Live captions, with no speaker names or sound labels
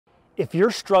If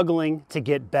you're struggling to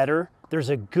get better, there's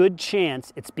a good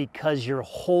chance it's because you're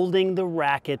holding the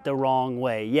racket the wrong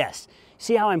way. Yes,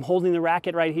 see how I'm holding the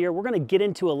racket right here? We're gonna get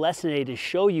into a lesson today to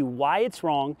show you why it's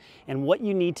wrong and what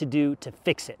you need to do to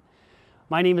fix it.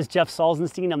 My name is Jeff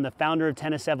Salzenstein. I'm the founder of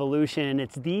Tennis Evolution, and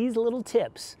it's these little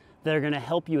tips that are gonna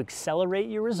help you accelerate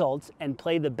your results and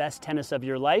play the best tennis of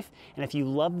your life. And if you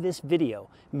love this video,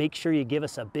 make sure you give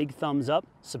us a big thumbs up,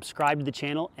 subscribe to the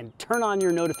channel, and turn on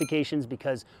your notifications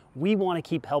because we wanna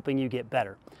keep helping you get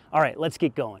better. All right, let's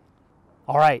get going.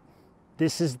 All right,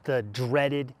 this is the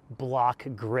dreaded block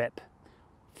grip.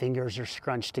 Fingers are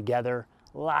scrunched together,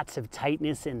 lots of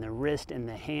tightness in the wrist and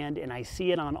the hand, and I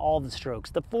see it on all the strokes,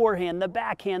 the forehand, the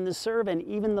backhand, the serve, and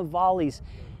even the volleys.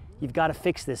 You've got to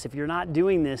fix this. If you're not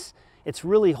doing this, it's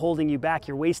really holding you back.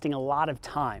 You're wasting a lot of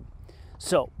time.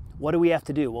 So what do we have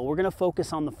to do? Well, we're going to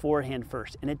focus on the forehand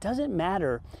first. And it doesn't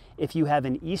matter if you have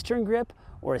an Eastern grip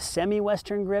or a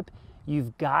semi-Western grip.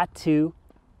 You've got to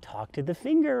talk to the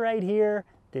finger right here.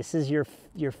 This is your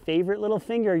favorite little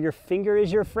finger. Your finger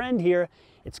is your friend here.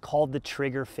 It's called the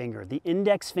trigger finger. The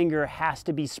index finger has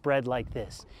to be spread like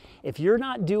this. If you're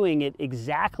not doing it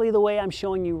exactly the way I'm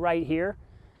showing you right here,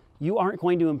 you aren't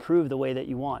going to improve the way that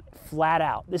you want, flat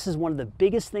out. This is one of the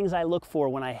biggest things I look for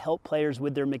when I help players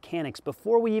with their mechanics.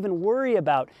 Before we even worry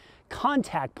about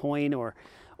contact point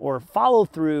or follow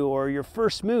through or your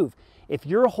first move, if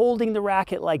you're holding the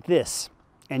racket like this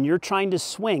and you're trying to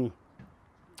swing,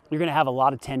 you're gonna have a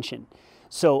lot of tension.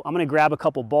 So I'm gonna grab a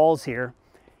couple balls here.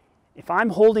 If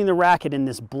I'm holding the racket in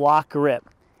this block grip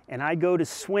and I go to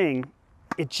swing,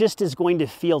 it just is going to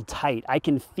feel tight. I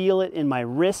can feel it in my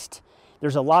wrist.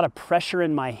 There's a lot of pressure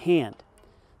in my hand.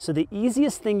 So the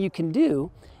easiest thing you can do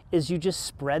is you just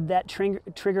spread that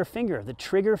trigger finger. The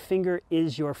trigger finger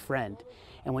is your friend.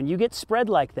 And when you get spread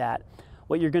like that,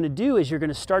 what you're gonna do is you're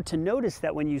gonna start to notice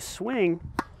that when you swing,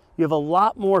 you have a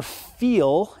lot more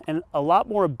feel and a lot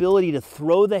more ability to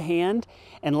throw the hand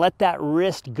and let that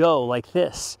wrist go like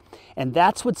this. And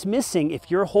that's what's missing. If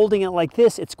you're holding it like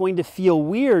this, it's going to feel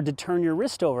weird to turn your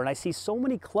wrist over. And I see so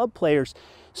many club players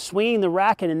swinging the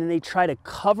racket and then they try to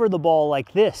cover the ball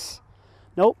like this.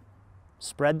 Nope.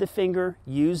 Spread the finger,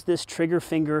 use this trigger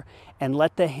finger, and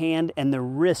let the hand and the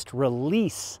wrist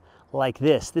release like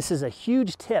this. This is a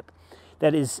huge tip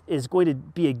that is going to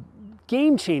be a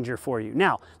game changer for you.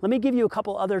 Now, let me give you a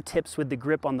couple other tips with the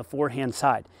grip on the forehand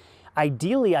side.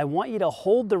 Ideally, I want you to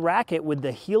hold the racket with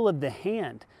the heel of the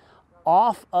hand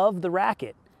off of the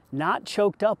racket, not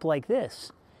choked up like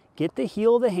this. Get the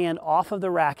heel of the hand off of the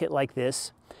racket like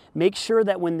this. Make sure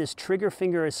that when this trigger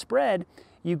finger is spread,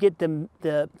 you get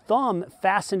the thumb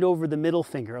fastened over the middle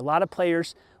finger. A lot of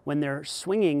players, when they're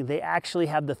swinging, they actually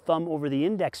have the thumb over the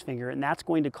index finger, and that's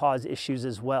going to cause issues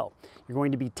as well. You're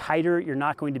going to be tighter, you're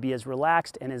not going to be as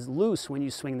relaxed and as loose when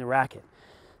you swing the racket.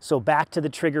 So back to the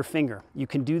trigger finger. You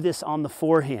can do this on the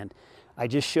forehand. I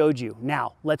just showed you.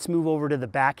 Now, let's move over to the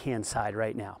backhand side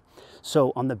right now.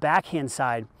 So on the backhand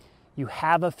side, you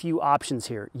have a few options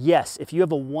here. Yes, if you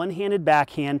have a one-handed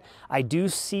backhand, I do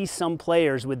see some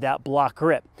players with that block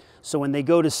grip. So when they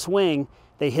go to swing,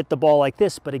 they hit the ball like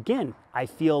this. But again, I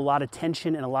feel a lot of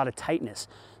tension and a lot of tightness.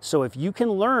 So if you can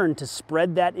learn to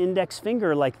spread that index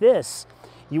finger like this,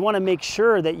 you want to make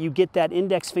sure that you get that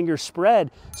index finger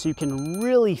spread so you can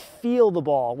really feel the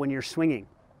ball when you're swinging.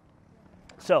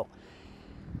 So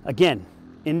again,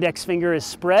 index finger is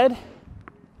spread.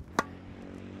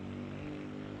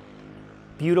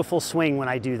 Beautiful swing when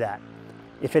I do that.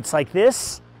 If it's like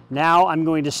this, now I'm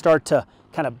going to start to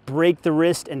kind of break the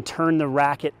wrist and turn the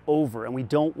racket over, and we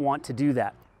don't want to do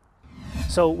that.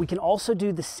 So we can also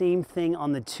do the same thing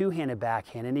on the two-handed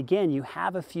backhand, and again, you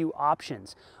have a few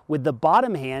options. With the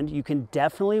bottom hand, you can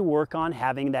definitely work on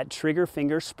having that trigger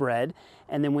finger spread,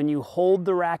 and then when you hold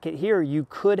the racket here, you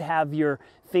could have your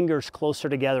fingers closer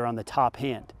together on the top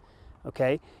hand.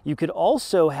 Okay, you could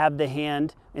also have the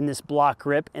hand in this block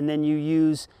grip and then you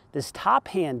use this top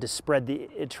hand to spread the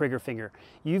trigger finger.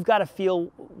 You've got to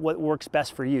feel what works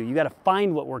best for you. You got to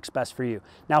find what works best for you.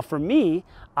 Now for me,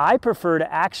 I prefer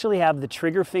to actually have the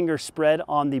trigger finger spread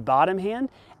on the bottom hand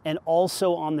and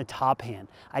also on the top hand.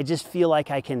 I just feel like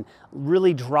I can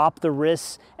really drop the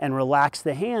wrists and relax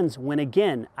the hands when,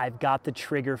 again, I've got the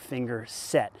trigger finger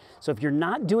set. So if you're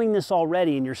not doing this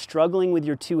already and you're struggling with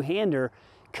your two-hander,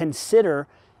 consider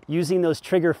using those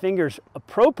trigger fingers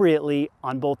appropriately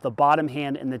on both the bottom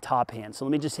hand and the top hand. So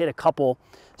let me just hit a couple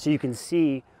so you can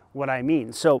see what I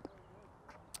mean. So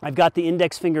I've got the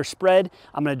index finger spread.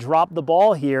 I'm going to drop the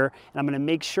ball here, and I'm going to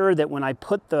make sure that when I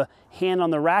put the hand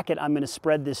on the racket, I'm going to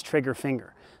spread this trigger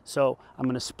finger. So I'm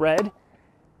going to spread,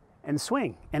 and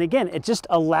swing. And again, it just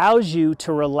allows you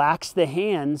to relax the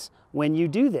hands when you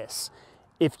do this.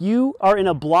 If you are in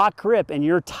a block grip and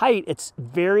you're tight, it's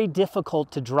very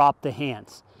difficult to drop the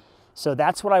hands. So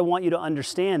that's what I want you to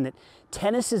understand, that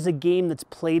tennis is a game that's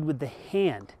played with the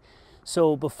hand.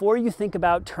 So before you think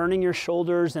about turning your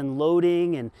shoulders and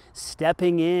loading and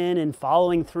stepping in and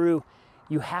following through,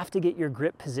 you have to get your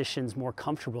grip positions more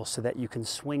comfortable so that you can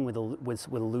swing with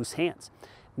loose hands.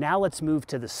 Now let's move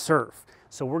to the serve.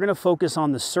 So we're going to focus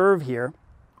on the serve here.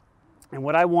 And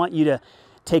what I want you to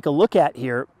take a look at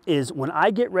here is when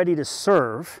I get ready to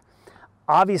serve,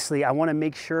 obviously I want to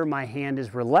make sure my hand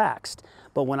is relaxed.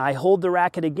 But when I hold the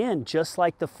racket again, just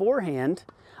like the forehand,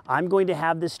 I'm going to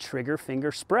have this trigger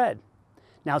finger spread.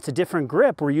 Now it's a different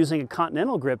grip. We're using a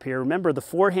continental grip here. Remember, the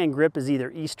forehand grip is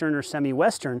either Eastern or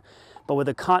semi-Western, but with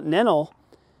a continental,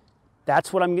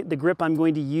 that's what the grip I'm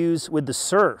going to use with the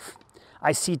serve.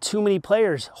 I see too many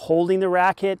players holding the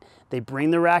racket. They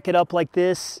bring the racket up like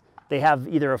this. They have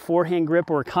either a forehand grip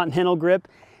or a continental grip,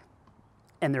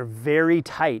 and they're very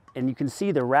tight. And you can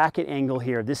see the racket angle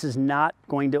here. This is not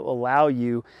going to allow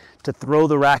you to throw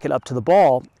the racket up to the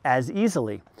ball as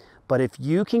easily. But if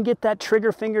you can get that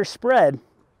trigger finger spread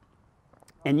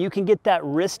and you can get that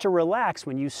wrist to relax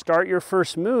when you start your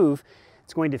first move,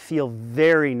 it's going to feel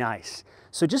very nice.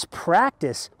 So just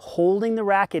practice holding the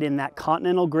racket in that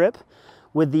continental grip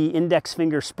with the index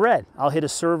finger spread. I'll hit a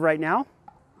serve right now.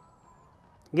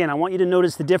 Again, I want you to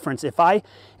notice the difference. If I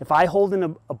hold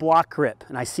in a block grip,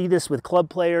 and I see this with club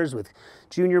players, with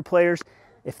junior players,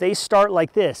 if they start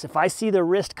like this, if I see the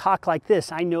wrist cock like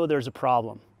this, I know there's a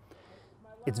problem.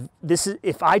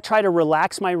 If I try to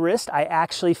relax my wrist, I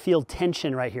actually feel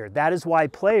tension right here. That is why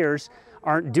players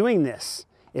aren't doing this.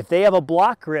 If they have a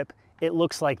block grip, it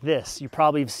looks like this. You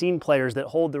probably have seen players that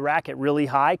hold the racket really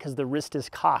high because the wrist is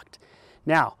cocked.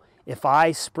 Now, if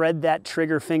I spread that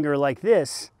trigger finger like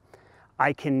this,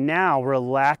 I can now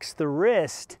relax the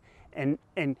wrist and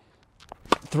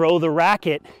throw the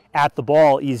racket at the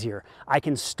ball easier. I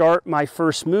can start my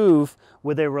first move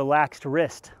with a relaxed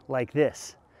wrist like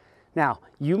this. Now,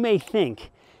 you may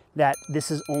think that this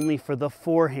is only for the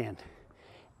forehand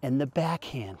and the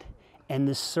backhand and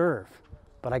the serve,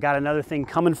 but I got another thing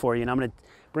coming for you, and I'm going to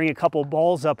bring a couple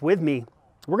balls up with me.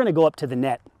 We're going to go up to the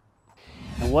net.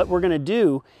 And what we're going to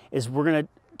do is we're going to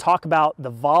talk about the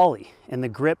volley and the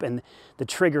grip and the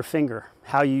trigger finger,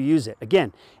 how you use it.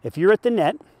 Again, if you're at the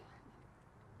net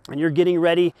and you're getting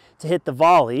ready to hit the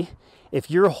volley, if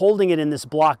you're holding it in this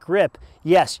block grip,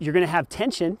 yes, you're going to have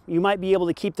tension. You might be able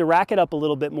to keep the racket up a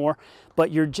little bit more,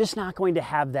 but you're just not going to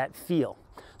have that feel.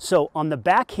 So on the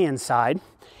backhand side,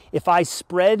 if I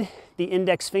spread the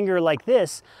index finger like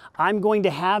this, I'm going to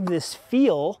have this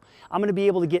feel. I'm going to be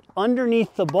able to get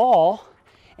underneath the ball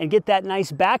and get that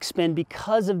nice backspin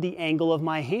because of the angle of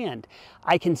my hand.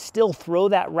 I can still throw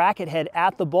that racket head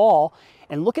at the ball,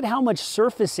 and look at how much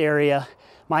surface area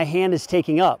my hand is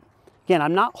taking up. Again,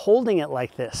 I'm not holding it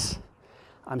like this.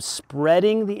 I'm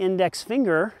spreading the index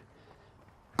finger,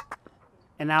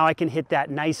 and now I can hit that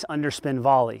nice underspin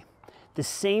volley. The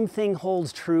same thing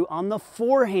holds true on the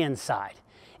forehand side.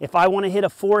 If I want to hit a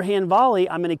forehand volley,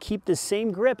 I'm going to keep the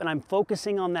same grip and I'm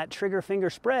focusing on that trigger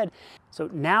finger spread. So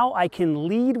now I can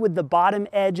lead with the bottom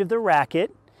edge of the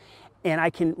racket, and I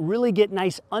can really get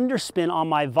nice underspin on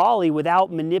my volley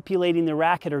without manipulating the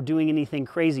racket or doing anything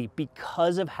crazy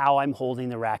because of how I'm holding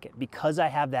the racket, because I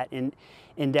have that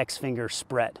index finger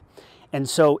spread. And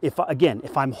so if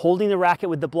I'm holding the racket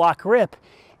with the block grip,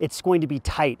 it's going to be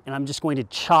tight and I'm just going to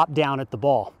chop down at the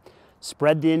ball.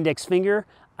 Spread the index finger,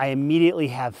 I immediately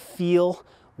have feel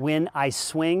when I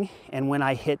swing and when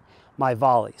I hit my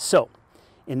volley. So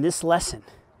in this lesson,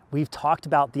 we've talked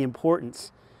about the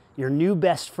importance. Your new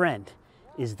best friend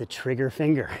is the trigger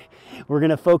finger. We're going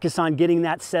to focus on getting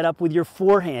that set up with your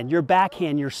forehand, your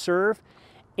backhand, your serve,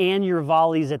 and your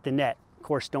volleys at the net. Of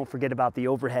course, don't forget about the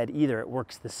overhead either. It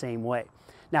works the same way.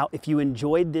 Now, if you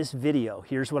enjoyed this video,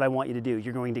 here's what I want you to do.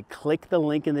 You're going to click the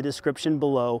link in the description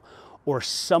below or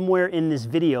somewhere in this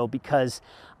video, because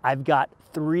I've got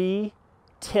 3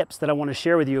 tips that I want to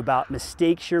share with you about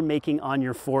mistakes you're making on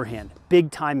your forehand.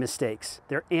 Big time mistakes.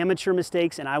 They're amateur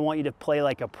mistakes, and I want you to play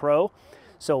like a pro.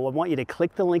 So I want you to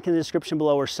click the link in the description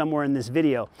below or somewhere in this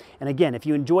video. And again, if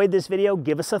you enjoyed this video,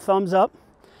 give us a thumbs up.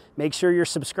 Make sure you're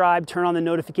subscribed, turn on the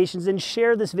notifications, and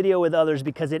share this video with others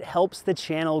because it helps the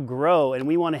channel grow, and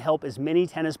we want to help as many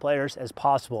tennis players as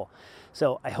possible.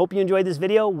 So I hope you enjoyed this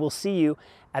video. We'll see you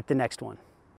at the next one.